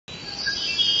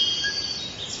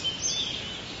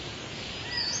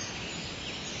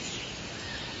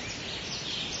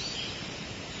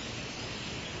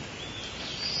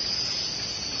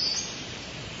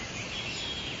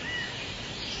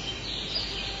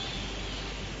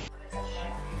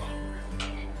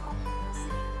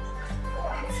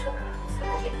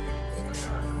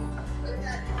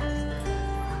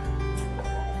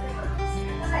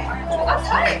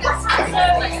And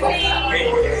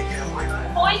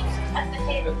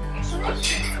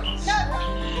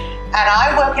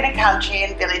I work in a country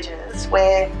in villages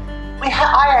where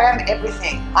I am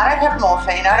everything. I don't have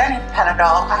morphine, I don't have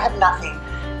Panadol, I have nothing.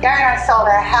 Gary and I sold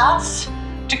our house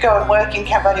to go and work in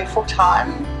Cambodia full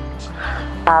time.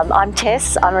 I'm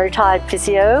Tess, I'm a retired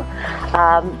physio.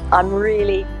 I'm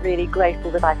really, really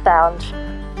grateful that I found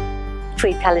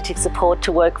free palliative support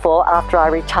to work for after I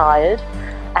retired.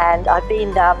 And I've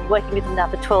been working with them now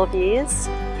for 12 years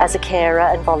as a carer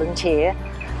and volunteer.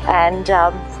 And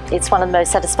it's one of the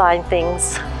most satisfying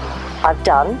things I've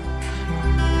done.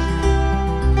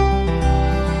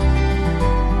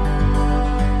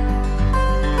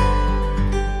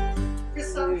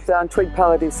 Twig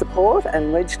Palliative Support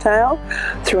and Wedgetail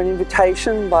through an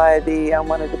invitation by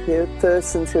one of the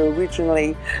persons who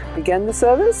originally began the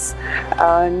service,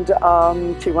 and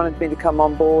she wanted me to come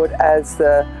on board as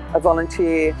a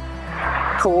volunteer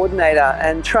coordinator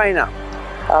and trainer,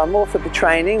 more for the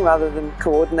training rather than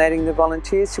coordinating the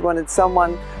volunteers. She wanted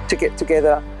someone to get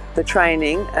together the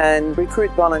training and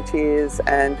recruit volunteers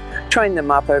and train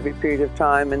them up over a period of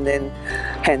time and then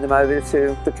hand them over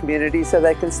to the community so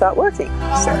they can start working.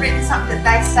 I've written something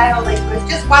that they say all these words,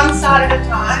 just one side at a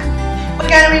time. We're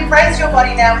going to embrace your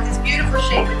body now with this beautiful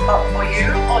sheet we've got for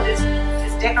you, or this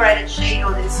decorated sheet,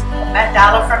 or this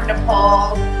mandala from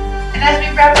Nepal. And as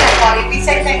we wrap that body, we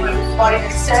say thank you to the body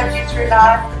that served you through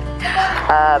life.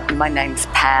 My name's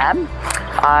Pam.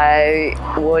 I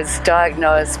was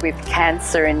diagnosed with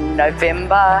cancer in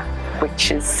November, which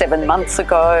is 7 months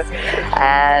ago,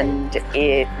 and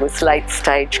it was late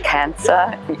stage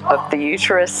cancer of the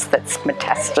uterus that's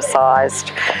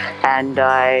metastasised, and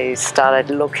I started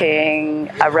looking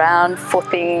around for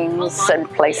things and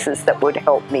places that would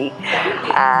help me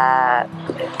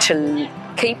to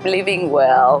keep living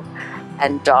well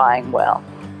and dying well.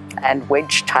 And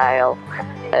Wedgetail,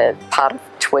 part of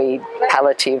Tweed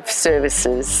Palliative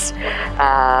Services,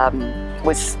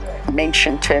 was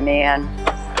mentioned to me, and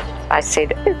I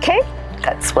said, okay,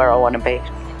 that's where I want to be.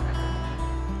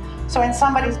 So when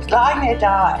somebody's lying there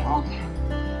dying,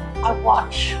 I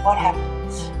watch what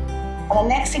happens. And the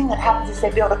next thing that happens is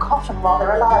they build a coffin while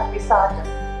they're alive beside them.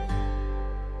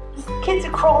 The kids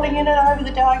are crawling in and over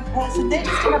the dying person. They're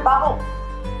just in a bubble.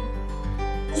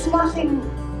 There's nothing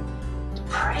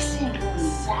depressing or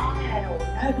sad or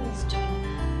nobody's doing it.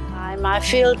 My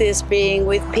field is being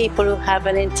with people who have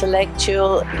an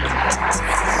intellectual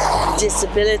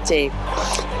disability.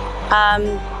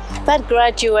 That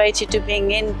graduated to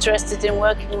being interested in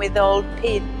working with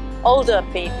older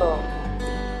people,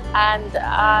 and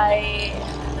I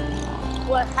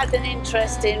had an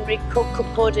interest in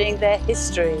recording their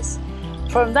histories.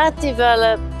 From that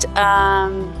developed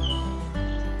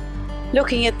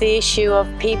looking at the issue of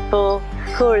people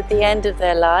who are at the end of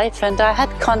their life, and I had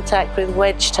contact with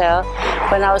Wedgetail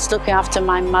when I was looking after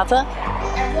my mother.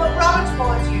 And what Robert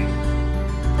brought you.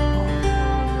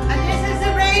 And this is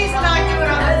the reason I do it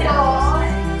on the floor.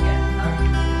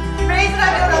 The reason I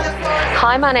do it on the floor.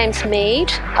 Hi, my name's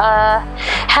Mead.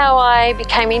 How I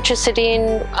became interested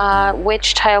in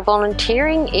Wedgetail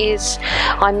volunteering is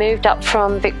I moved up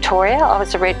from Victoria. I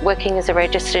was working as a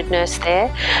registered nurse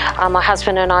there. My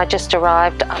husband and I just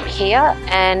arrived up here,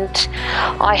 and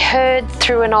I heard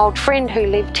through an old friend who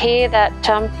lived here that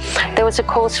there was a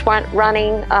course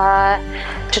running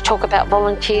to talk about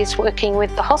volunteers working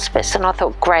with the hospice, and I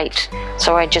thought, great.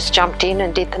 So I just jumped in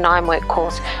and did the 9-week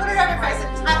course. Put it on your face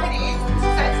and tap it in, so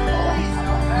it's all these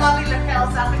lovely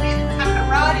lapels up and then have it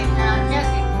right in now,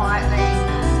 gently, quietly.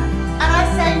 And I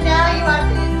say, now you are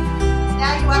dead.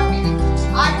 Now you are finished.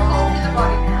 I call to the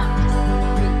body now.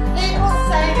 People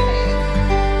say to me,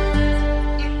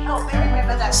 it helped me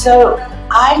remember that. So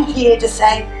I'm here to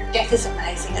say death is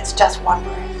amazing. It's just one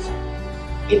breath.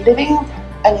 You're living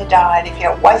and you're dying. If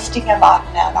you're wasting your life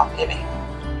now not living,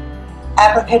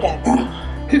 abracadabra,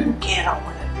 get on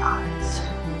with it, guys.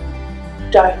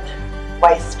 Don't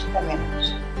waste a minute.